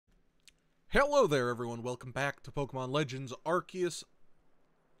Hello there, everyone. Welcome back to Pokemon Legends Arceus.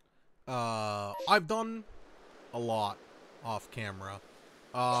 I've done a lot off camera.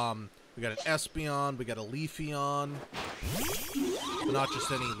 We got an Espeon, we got a Leafeon, but not just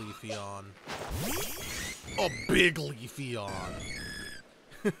any Leafeon. A big Leafeon.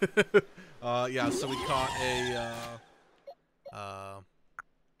 Yeah, so we caught a,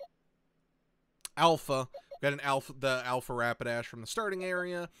 Alpha. Got the Alpha Rapidash from the starting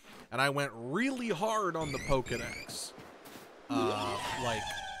area, and I went really hard on the Pokedex. Like,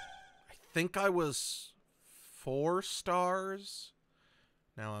 I think I was 4 stars.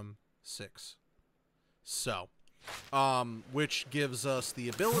 Now I'm 6. So, which gives us the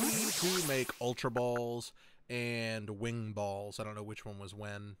ability to make Ultra Balls and Wing Balls. I don't know which one was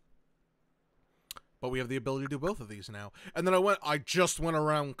when, but we have the ability to do both of these now. And then I just went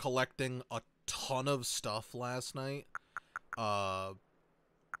around collecting a ton of stuff last night, so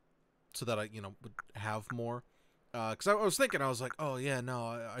that I, would have more. Because I was thinking, I was like, oh yeah,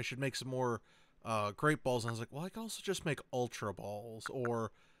 no, I should make some more Great Balls. And I was like, well, I could also just make Ultra Balls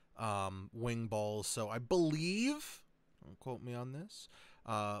or Wing Balls. So I believe, don't quote me on this,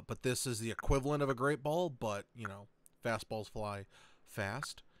 but this is the equivalent of a Great Ball, but, fast balls fly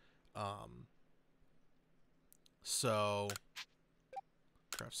fast. So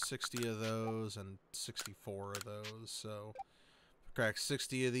craft 60 of those and 64 of those. So if I crack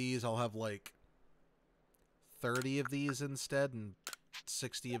 60 of these, I'll have like 30 of these instead and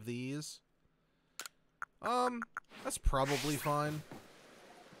 60 of these. That's probably fine.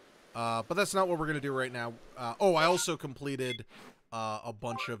 But that's not what we're gonna do right now. Oh, I also completed a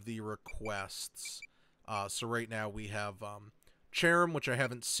bunch of the requests. So right now we have Cherim, which I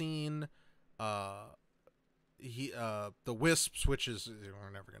haven't seen. The Wisps, which is,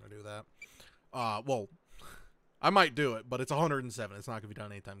 we're never gonna do that. Well, I might do it, but it's 107. It's not gonna be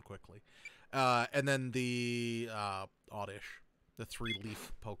done anytime quickly. And then the Oddish, the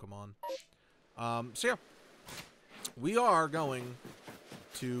 3-leaf Pokemon. So yeah, we are going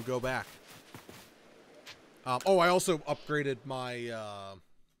to go back. Oh, I also upgraded my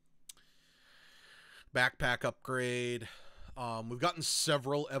backpack upgrade. We've gotten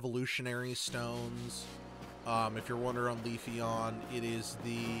several evolutionary stones. If you're wondering on Leafeon, it is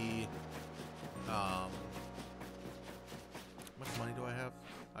the, how much money do I have?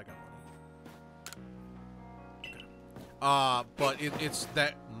 I got money. Okay. But it's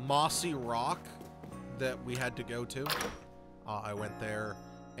that mossy rock that we had to go to. I went there,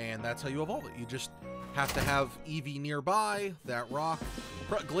 and that's how you evolve it. You just have to have Eevee nearby, that rock.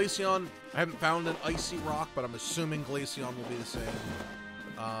 Glaceon, I haven't found an icy rock, but I'm assuming Glaceon will be the same.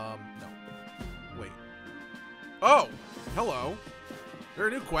 No. Wait. Oh! Hello. Is there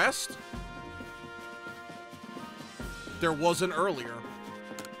a new quest? There wasn't earlier.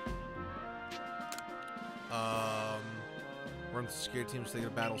 Run the security teams to get a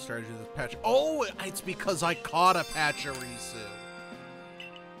battle strategy with this patch. Oh, it's because I caught a Pachirisu.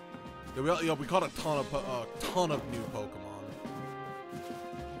 Yeah, we caught a ton of new Pokemon.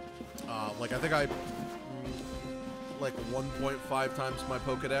 Like I think like 1.5 times my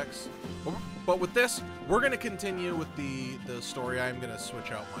Pokedex. But with this, we're gonna continue with the story. I'm gonna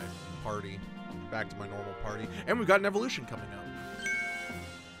switch out my party back to my normal party, and we've got an evolution coming up.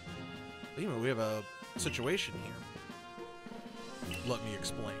 Anyway, we have a situation here. Let me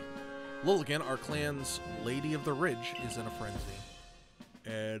explain. Liligant, our clan's Lady of the Ridge, is in a frenzy,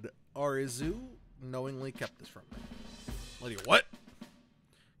 and Arceus knowingly kept this from me. Lady, what?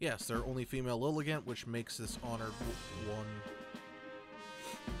 Yes, they're only female Liligant, which makes this honored one.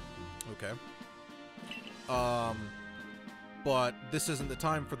 Okay. But this isn't the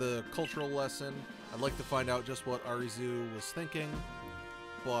time for the cultural lesson. I'd like to find out just what Arceus was thinking,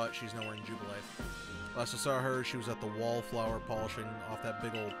 but she's nowhere in Jubilife. Last I saw her, she was at the wallflower polishing off that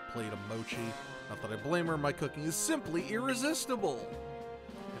big old plate of mochi. Not that I blame her, my cooking is simply irresistible.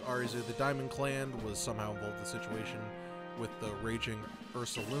 And Arceus, the Diamond Clan, was somehow involved in the situation with the raging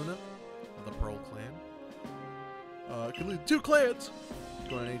Ursaluna of the Pearl Clan. It could lead to 2 clans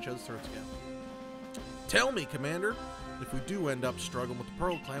going at each other's throats again. Tell me, Commander, if we do end up struggling with the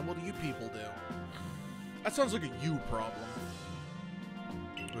Pearl Clan, what do you people do? That sounds like a you problem.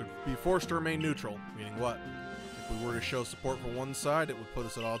 We'd be forced to remain neutral, meaning what? If we were to show support for one side, it would put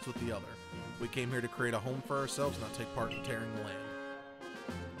us at odds with the other. We came here to create a home for ourselves, not take part in tearing the land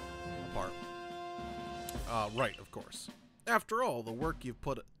apart. Right, of course. After all, the work you've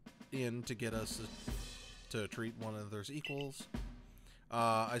put in to get us to treat one another's equals,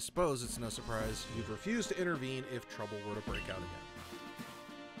 I suppose it's no surprise you'd refuse to intervene if trouble were to break out again.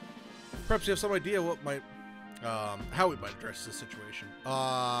 Perhaps you have some idea what might, how we might address this situation.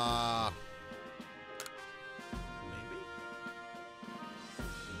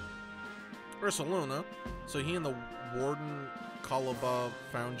 Ursaluna. So he and the Warden Kalaba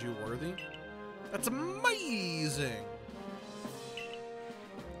found you worthy? That's amazing!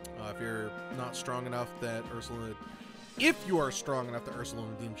 If you're not strong enough that Ursaluna... If you are strong enough that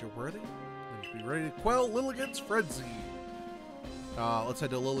Ursaluna deems you worthy, then you should be ready to quell Liligant's frenzy. Let's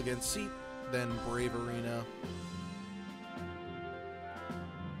head to Liligant's seat, then Brave Arena.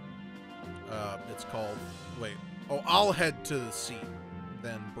 It's called... Wait. Oh, I'll head to the seat,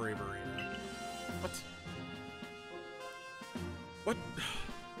 then Brave Arena. What? What?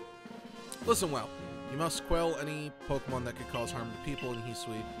 Listen well. You must quell any Pokemon that could cause harm to people in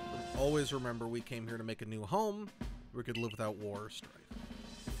Hisui. Always remember we came here to make a new home where we could live without war or strife.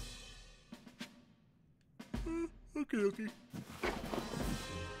 Okay.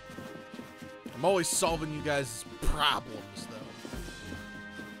 I'm always solving you guys' problems, though.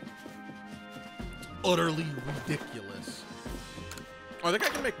 Utterly ridiculous. Oh, I think I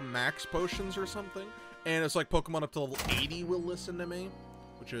can make max potions or something. And it's like Pokemon up to level 80 will listen to me,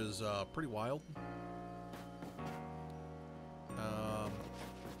 which is pretty wild.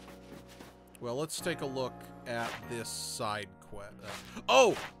 Well, let's take a look at this side quest.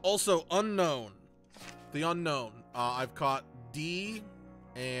 Oh, also unknown. The unknown. I've caught D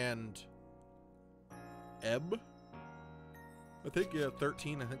and Eb. I think, yeah,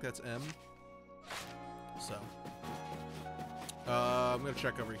 13. I think that's M. So, I'm gonna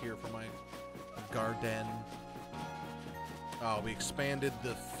check over here for my garden. We expanded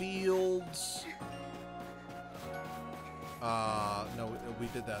the fields. No, we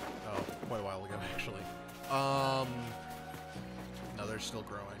did that quite a while ago, actually. No, they're still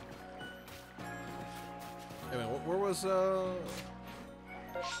growing. Anyway, where was,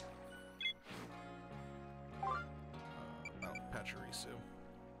 Pachirisu.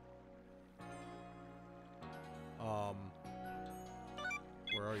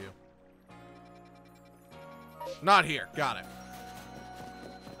 Where are you? Not here. Got it.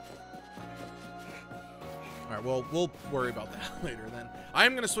 Alright, well, we'll worry about that later then. I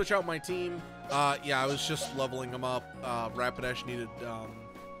am going to switch out my team. Yeah, I was just leveling them up. Rapidash needed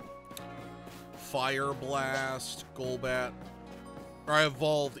Fire Blast, Golbat. Or I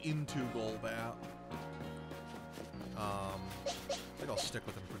evolved into Golbat. I think I'll stick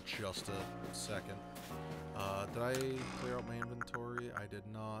with him for just a second. Did I clear out my inventory? I did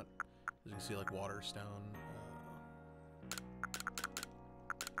not. As you can see, like, Waterstone.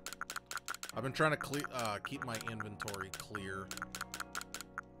 I've been trying to keep my inventory clear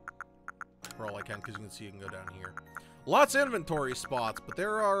for all I can, because you can see you can go down here. Lots of inventory spots, but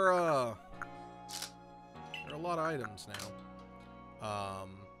there are a lot of items now.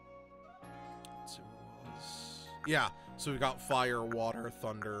 Let's see what it was. Yeah, so we got Fire, Water,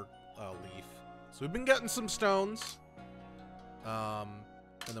 Thunder, Leaf. So we've been getting some stones. And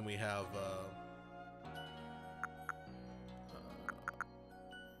then we have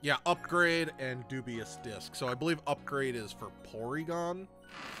yeah, Upgrade and Dubious Disc. So I believe Upgrade is for Porygon,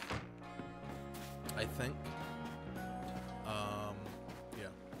 I think. Yeah.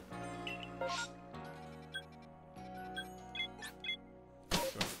 Go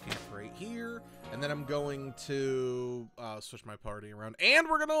to camp right here. And then I'm going to switch my party around. And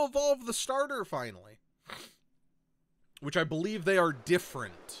we're going to evolve the starter finally. Which I believe they are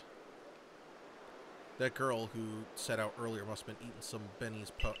different. That girl who set out earlier must have been eating some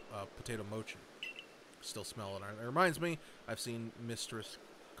Benny's potato mochi. Still smelling it. It reminds me, I've seen Mistress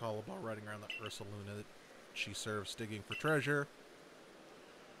Kalaba riding around the Ursaluna that she serves digging for treasure.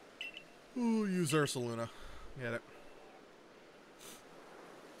 Ooh, use Ursaluna. Get it.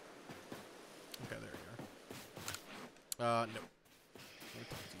 Okay, there you are. No. Let me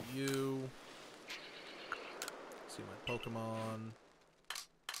talk to you. See my Pokemon.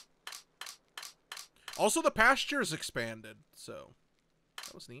 Also, the pasture's expanded, so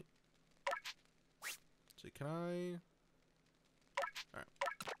that was neat. So can I? Alright.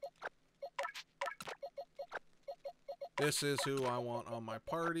 This is who I want on my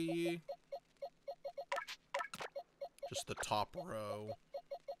party. Just the top row.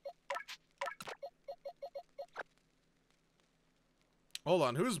 Hold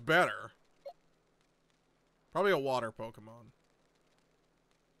on, who's better? Probably a water Pokemon.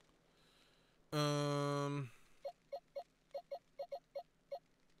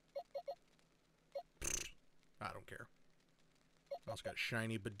 I don't care. I also got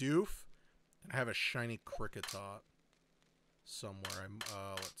shiny Bidoof, and I have a shiny Kricketot somewhere.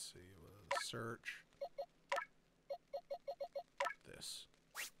 Let's see, search this.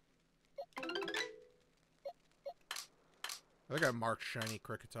 I think I marked shiny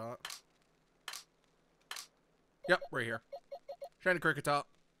Kricketot. Yep, right here. Shiny Kricketot.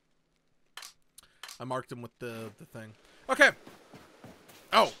 I marked him with the thing. Okay.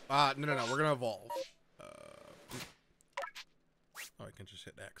 Oh, no. We're gonna evolve. Oh, I can just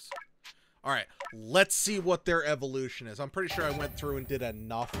hit X. All right, let's see what their evolution is. I'm pretty sure I went through and did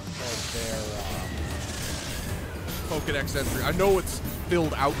enough of their Pokédex entry. I know it's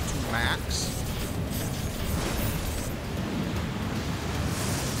filled out to max.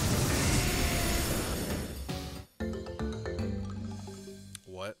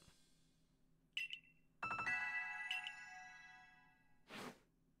 What?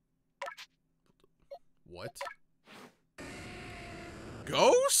 What?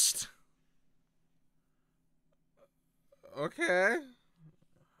 Ghost? Okay. I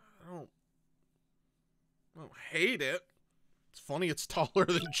don't hate it. It's funny it's taller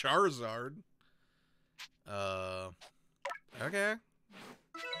than Charizard. Okay.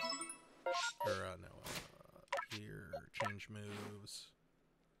 Or, no. Here, change moves.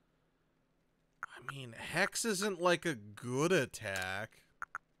 I mean, Hex isn't like a good attack.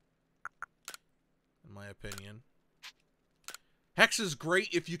 In my opinion. Hex is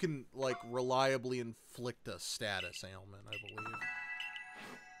great if you can, like, reliably inflict a status ailment, I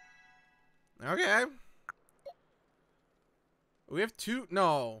believe. Okay. We have two...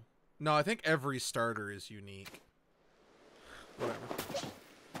 No, I think every starter is unique. Whatever.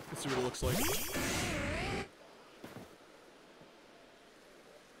 Let's see what it looks like.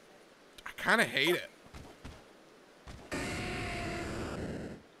 I kind of hate it.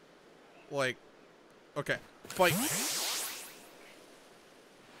 Like... Okay. Fight.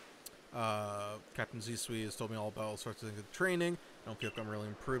 Captain Hisui has told me all about all sorts of things with training. I don't feel like I'm really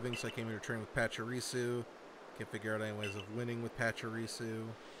improving, so I came here to train with Pachirisu. Can't figure out any ways of winning with Pachirisu.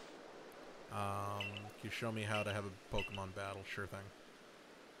 Can you show me how to have a Pokemon battle? Sure thing.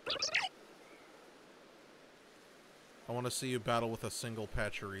 I want to see you battle with a single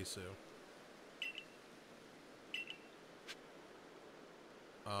Pachirisu.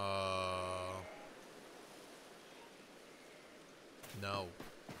 No.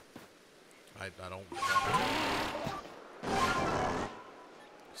 I don't want to.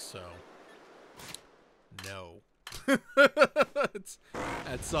 So. No.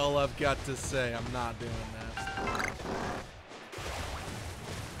 That's all I've got to say. I'm not doing that.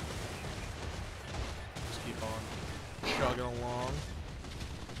 Just keep on chugging along.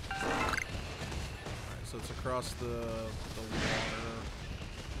 Alright, so it's across the water.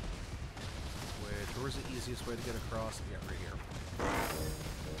 Where's the easiest way to get across? Yeah, right here.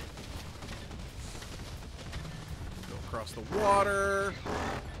 Go across the water.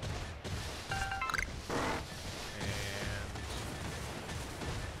 And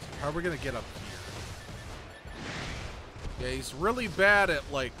how are we gonna get up here? Yeah, he's really bad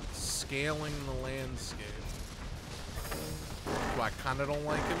at, like, scaling the landscape. So I kinda don't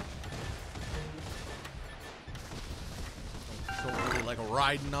like him. Don't really like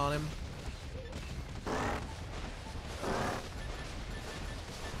riding on him.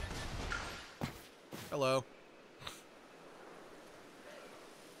 Hello.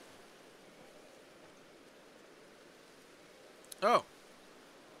 Oh.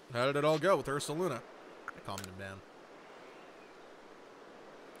 How did it all go with Ursaluna? I calmed him down.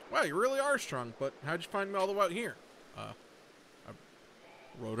 Wow, you really are strong, but how'd you find me all the way out here? I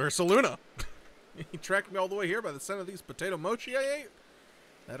rode Ursaluna. He tracked me all the way here by the scent of these potato mochi I ate?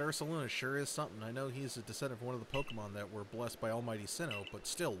 That Ursaluna sure is something. I know he's a descendant of one of the Pokemon that were blessed by Almighty Sinnoh, but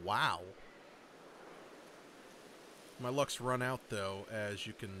still, wow. My luck's run out, though, as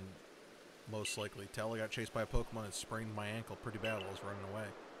you can most likely tell. I got chased by a Pokemon and sprained my ankle pretty bad while I was running away.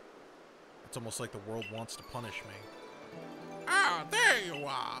 It's almost like the world wants to punish me. Ah, there you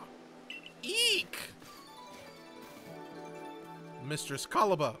are! Eek! Mistress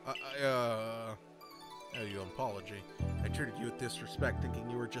Caliba, owe you an apology. I treated you with disrespect, thinking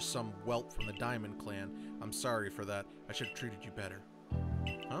you were just some whelp from the Diamond Clan. I'm sorry for that. I should have treated you better.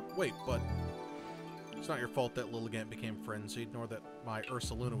 Huh? Wait, but... It's not your fault that Liligant became frenzied, nor that my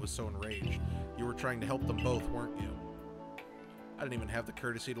Ursaluna was so enraged. You were trying to help them both, weren't you? I didn't even have the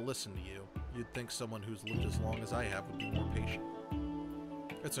courtesy to listen to you. You'd think someone who's lived as long as I have would be more patient.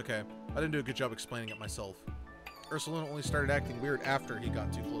 It's okay. I didn't do a good job explaining it myself. Ursaluna only started acting weird after he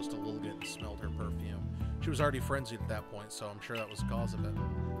got too close to Liligant and smelled her perfume. She was already frenzied at that point, so I'm sure that was the cause of it.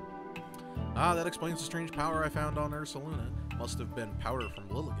 Ah, that explains the strange power I found on Ursaluna. Must have been powder from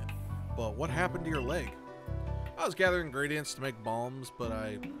Liligant. But what happened to your leg? I was gathering ingredients to make balms, but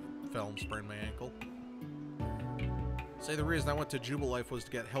I fell and sprained my ankle. Say the reason I went to Jubilife was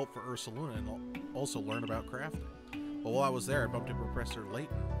to get help for Ursaluna and also learn about crafting. But while I was there, I bumped into Professor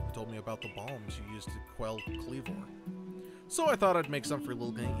Layton, who told me about the balms you used to quell Cleavor. So I thought I'd make some for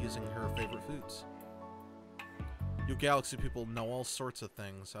Liligant using her favorite foods. You Galaxy people know all sorts of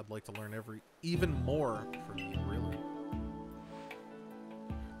things. I'd like to learn even more from you, really.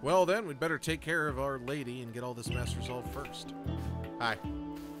 Well then, we'd better take care of our lady and get all this mess resolved first. Hi.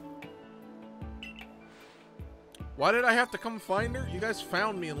 Why did I have to come find her? You guys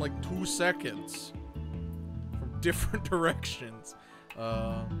found me in like 2 seconds. From different directions.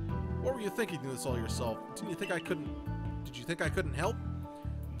 What were you thinking doing this all yourself? Did you think I couldn't help?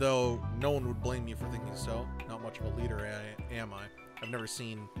 Though no one would blame me for thinking so. Not much of a leader, am I? I've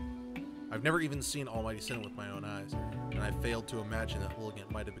never even seen Almighty Sin with my own eyes, and I failed to imagine that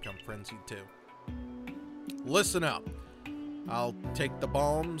Liligant might have become frenzied too. Listen up. I'll take the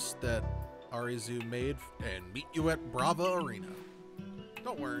bombs that Arizu made and meet you at Brava Arena.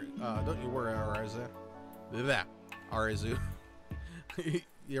 Don't worry, don't you worry, Arizu. Arizu.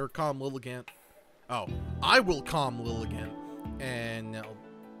 You're calm, Liligant. Oh, I will calm Liligant, and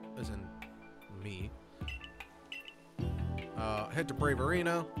as in me. Head to Brave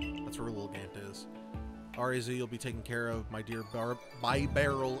Arena. That's where Liligant is. Arizu, you'll be taken care of, my dear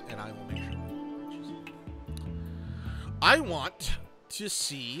Barrel, and I will make sure. I want to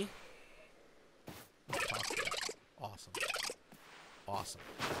see. Awesome. Awesome.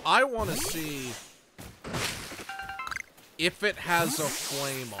 I want to see if it has a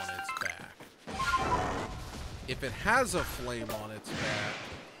flame on its back. If it has a flame on its back,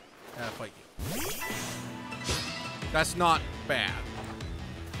 fight you. That's not bad.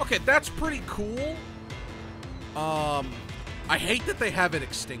 Okay, that's pretty cool. I hate that they have it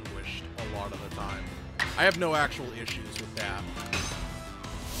extinguished a lot of the time. I have no actual issues with that.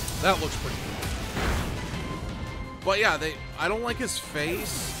 That looks pretty cool. But yeah, I don't like his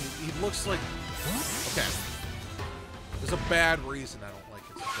face. He looks like... Okay. There's a bad reason I don't like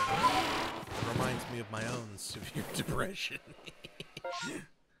his face. It reminds me of my own severe depression.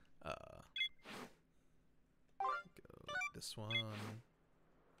 Go this one.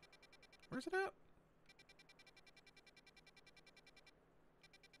 Where's it at?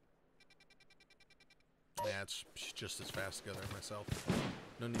 Yeah, it's just as fast to go there myself.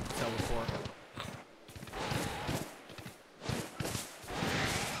 No need to teleport.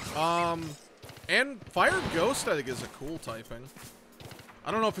 And Fire Ghost, I think, is a cool typing.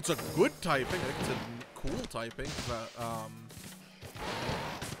 I don't know if it's a good typing. I think it's a cool typing. But,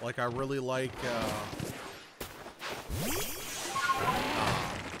 like, I really like,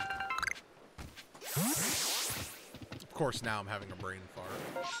 of course, now I'm having a brain fart.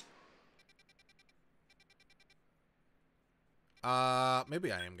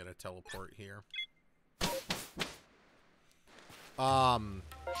 Maybe I am gonna teleport here. I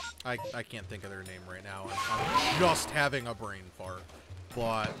can't think of their name right now. I'm just having a brain fart.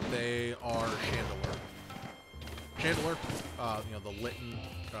 But they are Chandelure. Chandelure, you know, the Litten,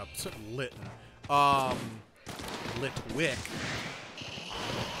 Litwick.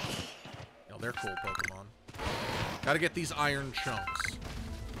 You know, they're cool Pokemon. Gotta get these iron chunks.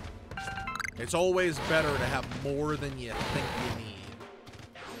 It's always better to have more than you think you need.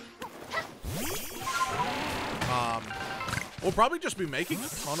 We'll probably just be making a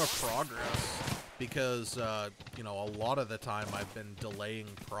ton of progress because, you know, a lot of the time I've been delaying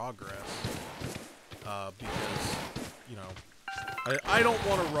progress because, you know, I don't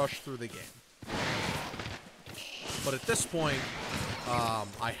want to rush through the game. But at this point,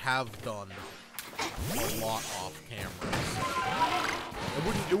 I have done a lot off camera, so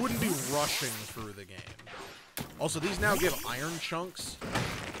it wouldn't be rushing through the game. Also, these now give iron chunks.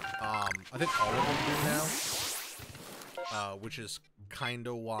 I think all of them do now. Which is kind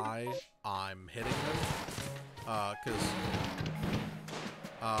of why I'm hitting them. Because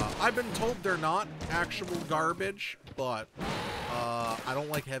I've been told they're not actual garbage, but I don't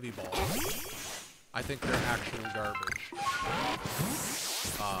like heavy balls. I think they're actual garbage.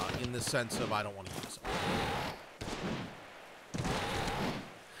 In the sense of I don't want to use them.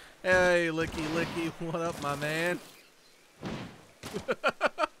 Hey, Licky Licky, what up, my man?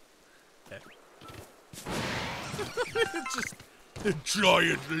 It's just a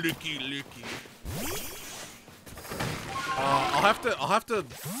giant Licky Licky. I'll have to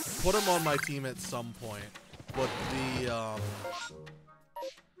put him on my team at some point. But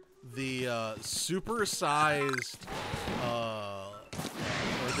the super-sized or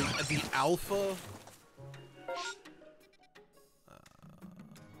the alpha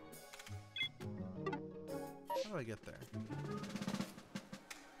how do I get there?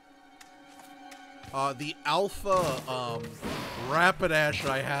 The alpha, Rapidash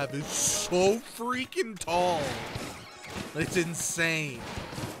I have is so freaking tall. It's insane.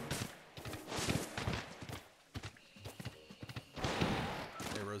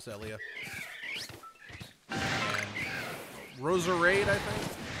 Hey, Roselia. And Roserade, I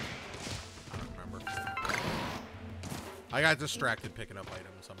think? I don't remember. I got distracted picking up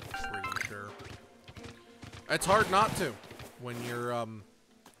items, I'm pretty sure. It's hard not to when you're,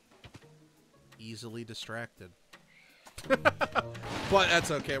 easily distracted. But that's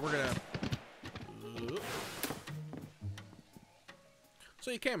okay, we're gonna...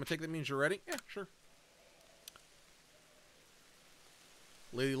 So you can, I take that means you're ready? Yeah, sure.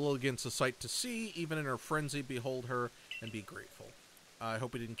 Lady Liligant's a sight to see. Even in her frenzy, behold her and be grateful. I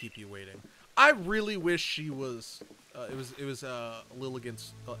hope we didn't keep you waiting. I really wish she was... it was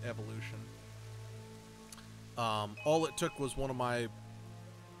Liligant's evolution. All it took was one of my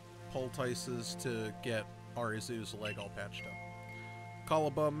poultices to get Arceus' leg all patched up.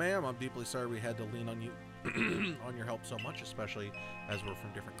 Kalaba, ma'am, I'm deeply sorry we had to lean on you on your help so much, especially as we're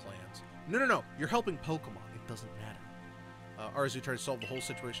from different clans. No, you're helping Pokemon. It doesn't matter. Arzu tried to solve the whole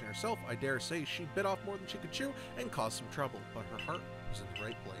situation herself. I dare say she bit off more than she could chew and caused some trouble, but her heart was in the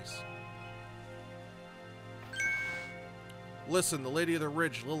right place. Listen, the Lady of the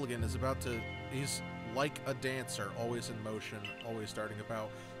Ridge, Liligant, is about to... He's like a dancer, always in motion, always starting about.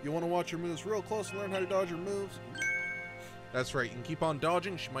 You want to watch your moves real close and learn how to dodge your moves? That's right, you can keep on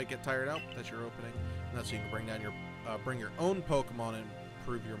dodging. She might get tired out. That's your opening. And that's so you can bring down your... bring your own Pokemon and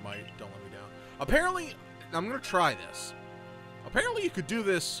prove your might. Don't let me down. Apparently, I'm going to try this. Apparently you could do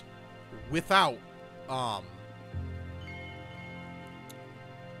this without,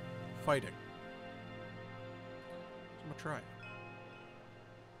 fighting. So I'm gonna try it.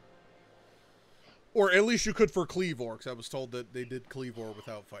 Or at least you could for Cleavor, because I was told that they did Cleavor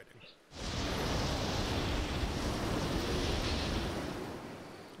without fighting.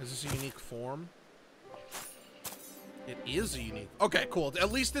 Is this a unique form? It is a unique... Okay, cool.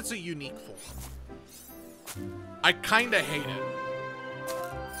 At least it's a unique form. I kinda hate it.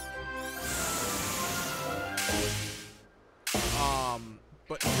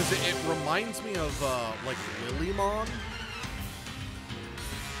 But because it reminds me of, like, Lilymon.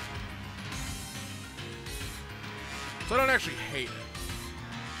 So I don't actually hate it.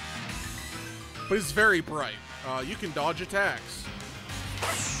 But it's very bright. You can dodge attacks.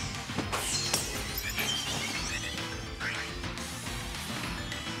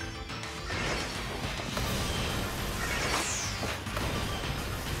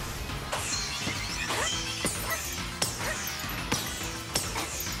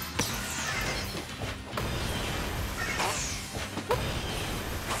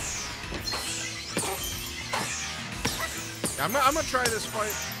 I'm gonna try this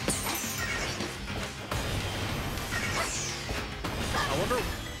fight. I wonder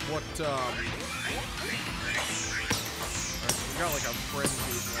what, we got like a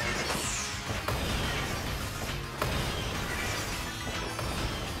frenzied one.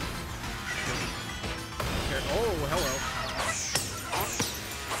 Okay. Oh, hello.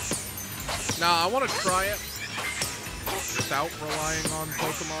 Now, I want to try it without relying on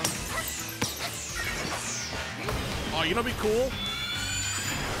Pokemon. Oh, you know what'd be cool?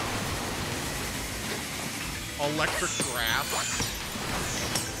 Electric grass.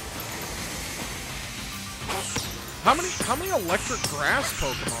 How many electric grass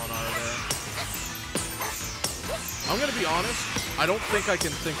Pokemon are there? I'm gonna be honest, I don't think I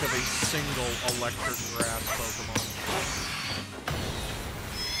can think of a single electric grass Pokemon.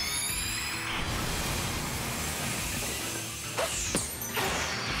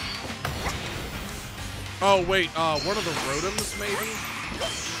 Oh, wait, one of the Rotoms, maybe?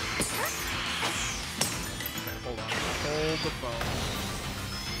 Okay, hold on. Hold the phone.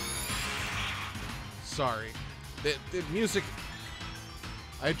 Sorry. The music...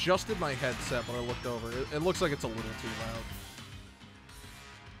 I adjusted my headset when I looked over. It looks like it's a little too loud.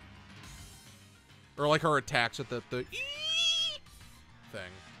 Or like her attacks at the thing.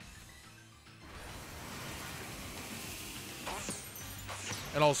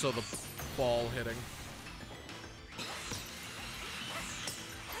 And also the ball hitting.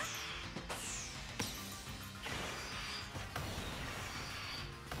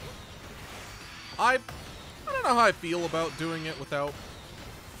 I don't know how I feel about doing it without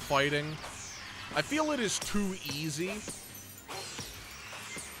fighting. I feel it is too easy.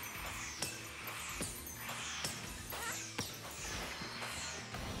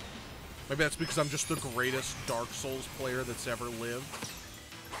 Maybe that's because I'm just the greatest Dark Souls player that's ever lived.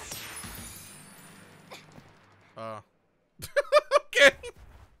 Okay.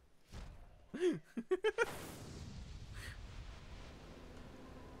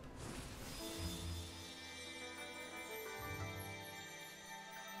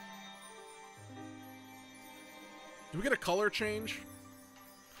 Do we get a color change?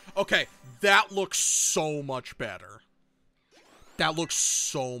 Okay, that looks so much better. That looks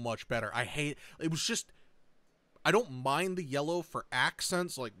so much better. It was just, I don't mind the yellow for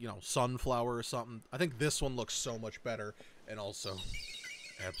accents, like, you know, sunflower or something. I think this one looks so much better, and also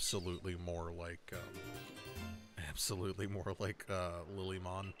absolutely more like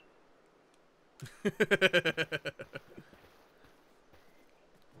Lilimon.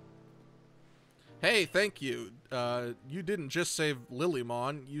 Hey, thank you. You didn't just save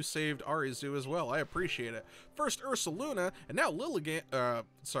Lilimon, you saved Arizu as well. I appreciate it. First Ursaluna, and now Liligant,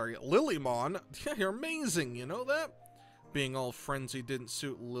 Lilimon. You're amazing, you know that? Being all frenzied didn't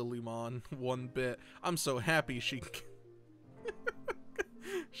suit Lilimon one bit. I'm so happy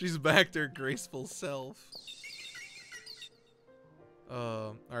she's back to her graceful self.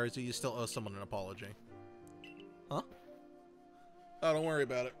 Arizu, you still owe someone an apology. Huh? Oh, don't worry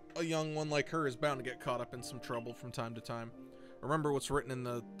about it. A young one like her is bound to get caught up in some trouble from time to time. Remember what's written in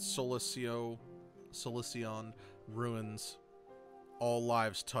the Solution ruins. All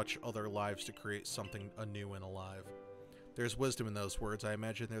lives touch other lives to create something anew and alive. There's wisdom in those words. I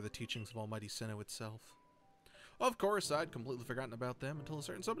imagine they're the teachings of Almighty Sinnoh itself. Of course, I'd completely forgotten about them until a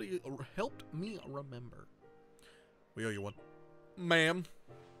certain somebody helped me remember. We owe you one. Ma'am.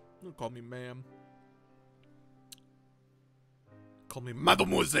 Don't call me ma'am. Call me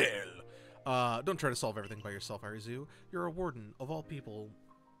Mademoiselle. Don't try to solve everything by yourself, Arizu. You're a warden. Of all people,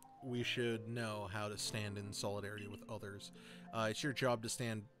 we should know how to stand in solidarity with others. It's your job to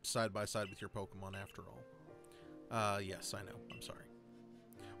stand side by side with your Pokemon, after all. Yes, I know. I'm sorry.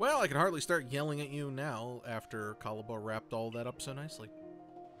 Well, I can hardly start yelling at you now after Kalaba wrapped all that up so nicely.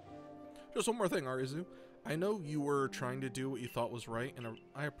 Just one more thing, Arizu. I know you were trying to do what you thought was right, and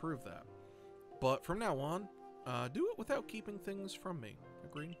I approve that. But from now on, do it without keeping things from me.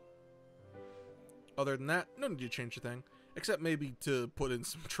 Agreed? Other than that, no need to change a thing. Except maybe to put in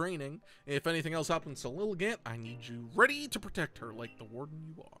some training. If anything else happens to Liligant, I need you ready to protect her like the warden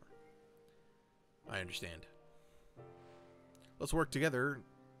you are. I understand. Let's work together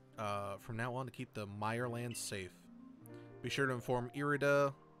from now on to keep the Mirelands safe. Be sure to inform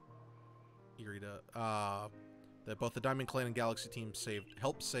Irida that both the Diamond Clan and Galaxy team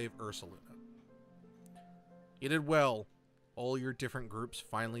helped save Ursaluna. You did well. All our different groups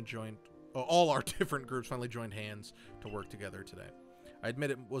finally joined hands to work together today. I admit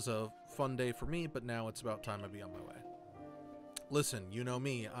it was a fun day for me, but now it's about time I be on my way. Listen, you know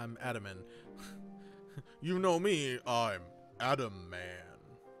me, I'm Adaman. You know me, I'm Adam Man.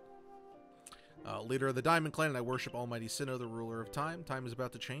 Leader of the Diamond Clan, and I worship Almighty Sinnoh, the ruler of time. Time is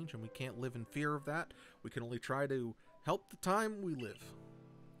about to change, and we can't live in fear of that. We can only try to help the time we live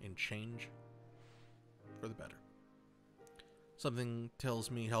and change for the better. Something tells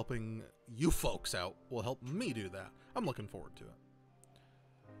me helping you folks out will help me do that. I'm looking forward to it.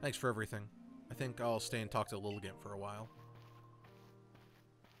 Thanks for everything. I think I'll stay and talk to Liligant for a while.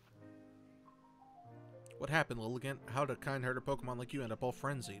 What happened, Liligant? How'd a kind-hearted Pokemon like you end up all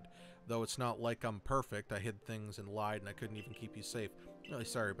frenzied? Though it's not like I'm perfect, I hid things and lied, and I couldn't even keep you safe. I'm really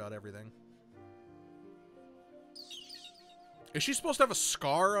sorry about everything. Is she supposed to have a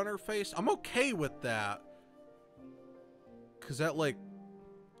scar on her face? I'm okay with that. Because that, like,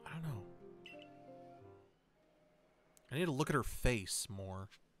 I don't know. I need to look at her face more.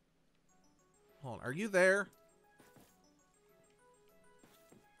 Hold on, are you there?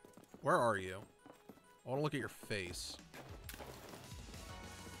 Where are you? I want to look at your face.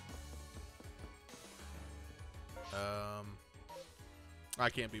 I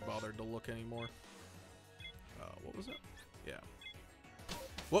can't be bothered to look anymore. What was it? Yeah.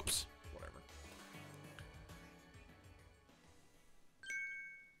 Whoops. Whatever.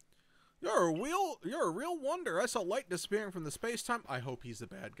 You're a real wonder. I saw light disappearing from the space-time. I hope he's the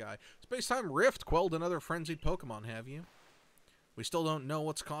bad guy. Space-time rift quelled another frenzied Pokemon, have you? We still don't know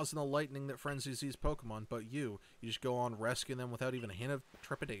what's causing the lightning that frenzies these Pokemon, but you just go on rescuing them without even a hint of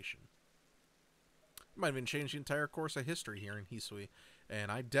trepidation. You might even change the entire course of history here in Hisui, and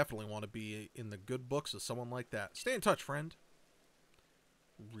I definitely want to be in the good books of someone like that. Stay in touch, friend.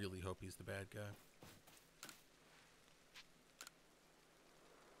 Really hope he's the bad guy.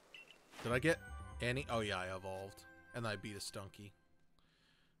 Did I get any? Oh yeah, I evolved. And I beat a Stunky.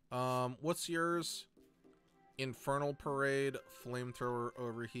 What's yours? Infernal Parade, Flamethrower,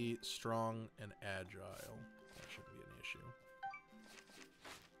 Overheat, Strong, and Agile. That shouldn't be an issue.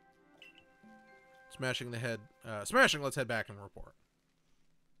 Smashing the head. Smashing, let's head back and report.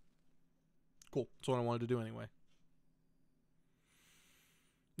 Cool. That's what I wanted to do anyway.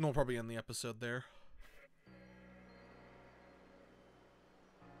 And we'll probably end the episode there.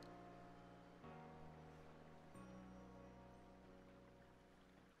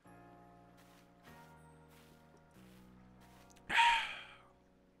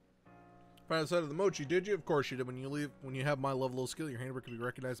 Found the side of the mochi, did you? Of course you did. When you have my level of skill, your handwork can be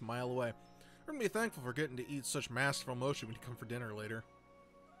recognized a mile away. We're gonna be thankful for getting to eat such masterful mochi when you come for dinner later.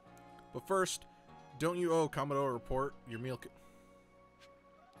 But first, don't you owe Commodore a report? Your meal.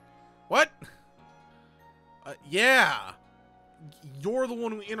 What? Yeah. You're the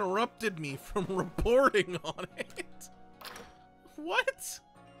one who interrupted me from reporting on it. What?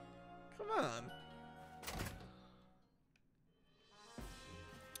 Come on.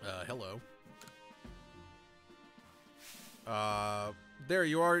 Hello. There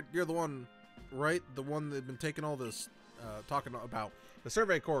you are. You're the one, right? The one that's been taking all this, talking about. The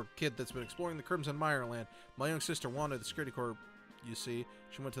Survey Corps kid that's been exploring the Crimson Mireland. My young sister wanted the Security Corps, you see.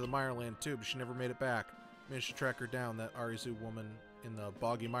 She went to the Mireland too, but she never made it back. Managed to track her down, that Arizu woman in the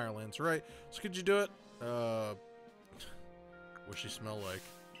boggy Mirelands, right? So could you do it? What's she smell like?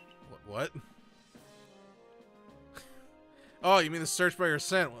 What? Oh, you mean the search by her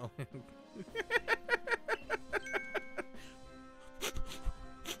scent? Well,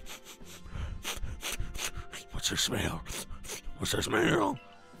 what's her smell? What's her smell?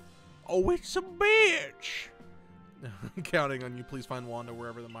 Oh, it's a bitch. I'm counting on you. Please find Wanda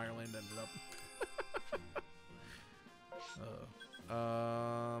wherever the Mireland ended up.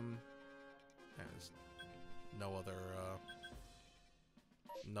 There's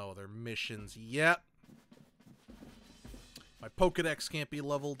no other missions yet. My Pokédex can't be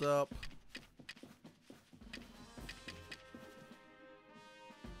leveled up.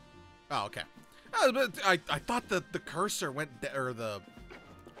 Oh, okay. I thought that the cursor went, or the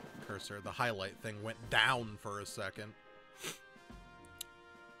highlight thing went down for a second.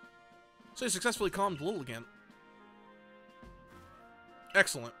 So you successfully calmed Liligant.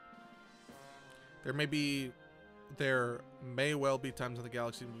 Excellent. There may well be times in the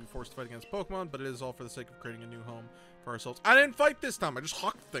galaxy when we be forced to fight against Pokemon, but it is all for the sake of creating a new home for ourselves. I didn't fight this time. I just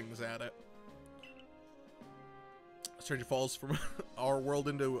hucked things at it. Stranger falls from our world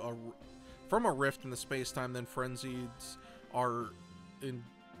into from a rift in the space-time, then frenzies are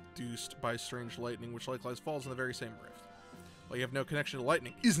induced by strange lightning, which likewise falls in the very same rift. Well, you have no connection to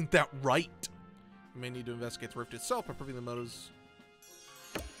lightning. Isn't that right? You may need to investigate the rift itself by proving the motives.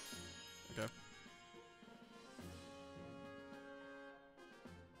 Okay.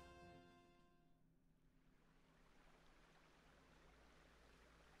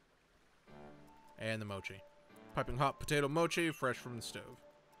 And the mochi. Piping hot potato mochi, fresh from the stove.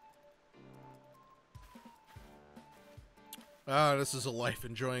 This is a life,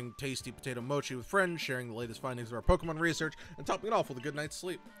 enjoying tasty potato mochi with friends, sharing the latest findings of our Pokemon research, and topping it off with a good night's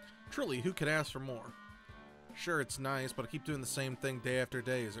sleep. Truly, who could ask for more? Sure, it's nice, but I keep doing the same thing day after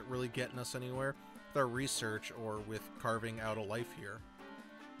day. Is it really getting us anywhere? With our research, or with carving out a life here?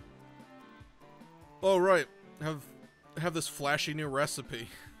 Oh, right. Have this flashy new recipe.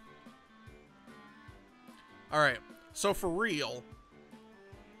 Alright, so for real,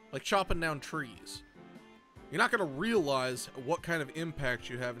 like chopping down trees, you're not going to realize what kind of impact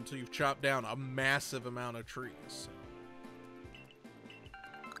you have until you've chopped down a massive amount of trees.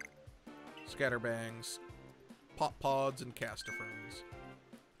 Scatterbangs, pop pods, and casterfrons.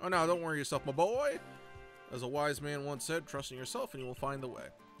 Oh no, don't worry yourself, my boy. As a wise man once said, trust in yourself and you will find the way.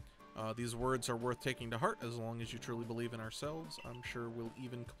 These words are worth taking to heart as long as you truly believe in ourselves. I'm sure we'll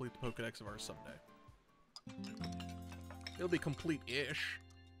even complete the Pokédex of ours someday. It'll be complete-ish.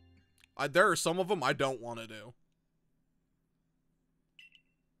 There are some of them I don't want to do.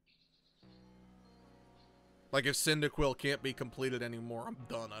 Like if Cyndaquil can't be completed anymore, I'm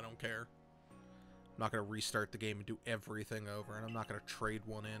done. I don't care. I'm not going to restart the game and do everything over, and I'm not going to trade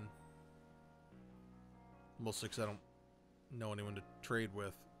one in. Mostly because I don't know anyone to trade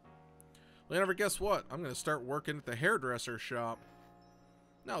with. Well, you never guess what? I'm going to start working at the hairdresser shop.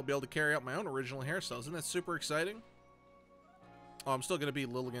 Now I'll be able to carry out my own original hairstyles. Isn't that super exciting? Oh, I'm still going to be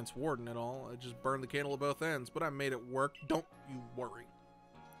Liligant's warden and all. I just burned the candle at both ends, but I made it work. Don't you worry.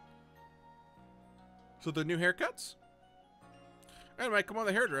 So the new haircuts? Anyway, come on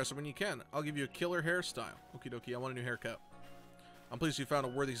the hairdresser when you can. I'll give you a killer hairstyle. Okie dokie, I want a new haircut. I'm pleased you found a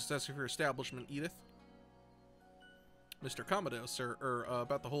worthy successor for your establishment, Edith. Mr. Commodore, sir,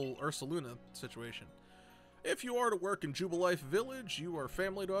 about the whole Ursaluna situation. If you are to work in Jubilife Village, you are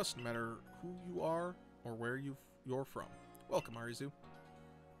family to us, no matter who you are or where you're from. Welcome, Arizu.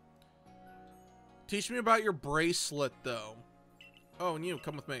 Teach me about your bracelet, though. Oh, and you,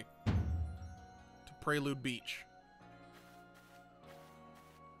 come with me. To Prelude Beach.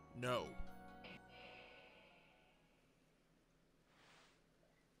 No.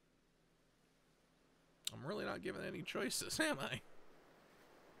 I'm really not given any choices, am I?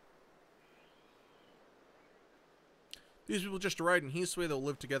 These people just arrived in Hisui. They'll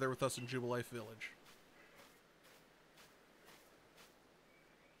live together with us in Jubilife Village.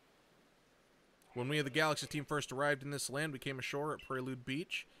 When we of the Galaxy team first arrived in this land, we came ashore at Prelude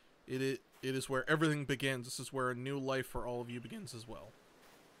Beach. It is where everything begins. This is where a new life for all of you begins as well.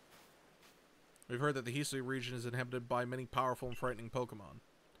 We've heard that the Hisui region is inhabited by many powerful and frightening Pokemon.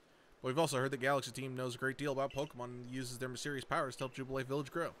 But we've also heard the Galaxy team knows a great deal about Pokemon and uses their mysterious powers to help Jubilife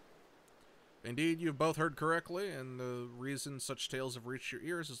Village grow. Indeed, you've both heard correctly, and the reason such tales have reached your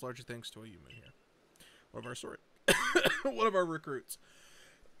ears is largely thanks to Ayumu here. One of our recruits.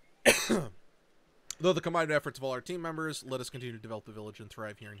 Though the combined efforts of all our team members, let us continue to develop the village and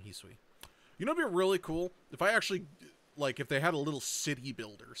thrive here in Hisui. You know, it'd be really cool if I actually, like, if they had a little city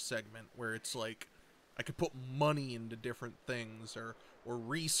builder segment where it's like, I could put money into different things or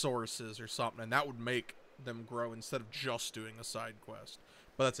resources or something, and that would make them grow instead of just doing a side quest.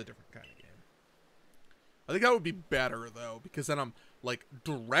 But that's a different kind of game. I think that would be better, though, because then I'm, like,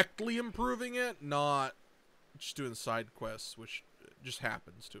 directly improving it, not just doing side quests, which just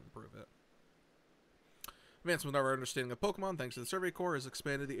happens to improve it. Advancement of our understanding of Pokemon, thanks to the Survey Corps, has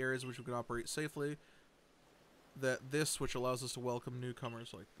expanded the areas in which we can operate safely. Which allows us to welcome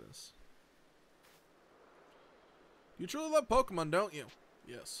newcomers like this. You truly love Pokemon, don't you?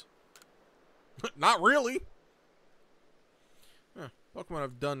 Yes. Not really. Pokemon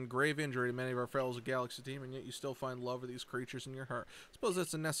have done grave injury to many of our fellows of Galaxy Team, and yet you still find love for these creatures in your heart. I suppose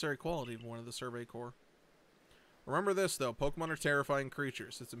that's a necessary quality of one of the Survey Corps. Remember this, though. Pokemon are terrifying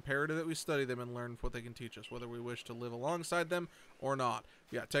creatures. It's imperative that we study them and learn what they can teach us, whether we wish to live alongside them or not.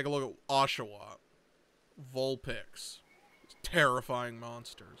 Yeah, take a look at Oshawott. Vulpix. Terrifying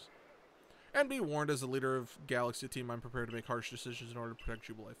monsters. And be warned, as the leader of Galaxy Team, I'm prepared to make harsh decisions in order to protect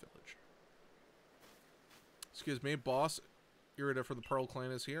Jubilife Village. Excuse me, boss. Irida from the Pearl Clan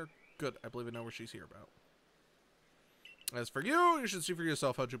is here. Good, I believe I know what she's here about. As for you, you should see for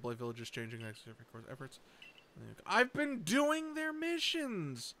yourself how Jubilife Village is changing thanks to every course efforts. I've been doing their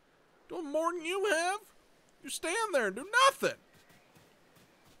missions. Doing more than you have. You stand there and do nothing.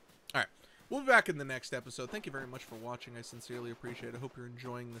 Alright. We'll be back in the next episode. Thank you very much for watching. I sincerely appreciate it. I hope you're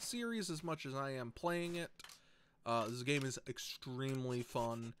enjoying the series as much as I am playing it. This game is extremely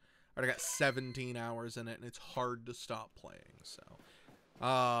fun. I got 17 hours in it, and it's hard to stop playing. So,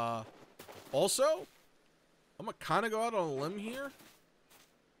 also, I'm gonna kind of go out on a limb here.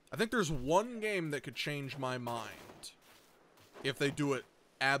 I think there's one game that could change my mind if they do it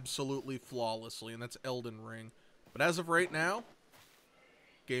absolutely flawlessly, and that's Elden Ring. But as of right now,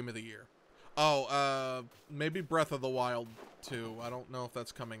 Game of the Year. Oh, maybe Breath of the Wild 2. I don't know if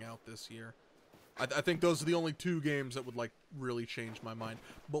that's coming out this year. I think those are the only two games that would, like, really change my mind.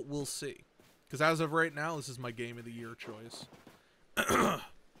 But we'll see. Because as of right now, this is my Game of the Year choice.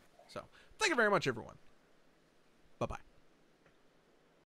 So, thank you very much, everyone. Bye-bye.